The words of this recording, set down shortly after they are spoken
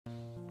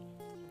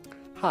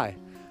Hi,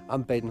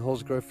 I'm Baden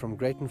Holsgrove from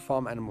Greyton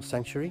Farm Animal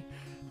Sanctuary.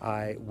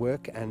 I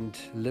work and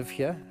live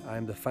here.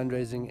 I'm the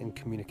Fundraising and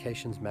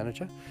Communications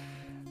Manager.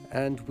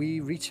 And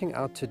we're reaching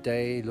out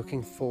today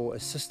looking for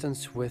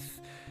assistance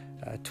with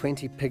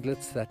 20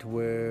 piglets that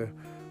were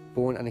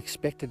born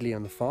unexpectedly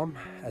on the farm.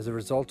 As a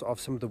result of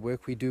some of the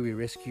work we do, we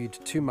rescued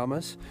 2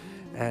 mamas,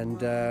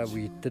 and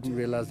we didn't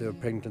realize they were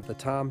pregnant at the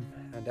time.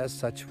 And as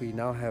such, we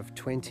now have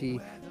 20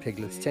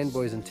 piglets, 10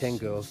 boys and 10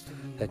 girls,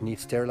 that need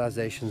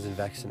sterilizations and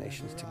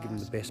vaccinations to give them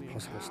the best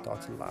possible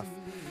start in life.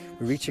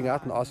 We're reaching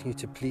out and asking you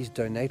to please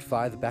donate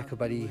via the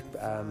BackaBuddy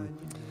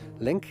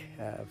link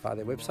via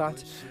their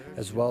website,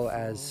 as well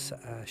as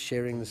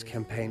sharing this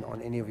campaign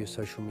on any of your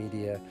social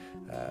media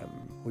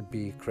would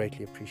be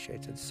greatly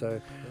appreciated.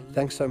 So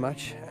thanks so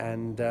much,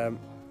 and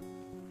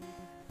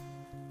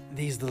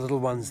these are the little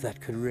ones that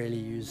could really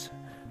use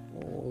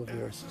all of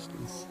your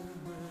assistance.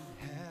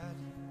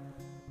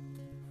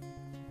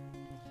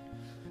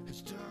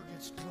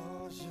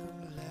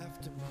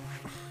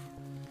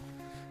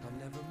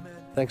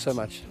 Thanks so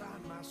much.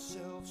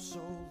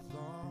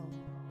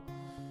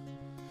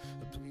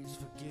 Please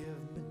forgive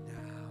me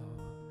now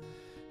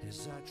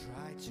as I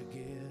try to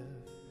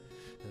give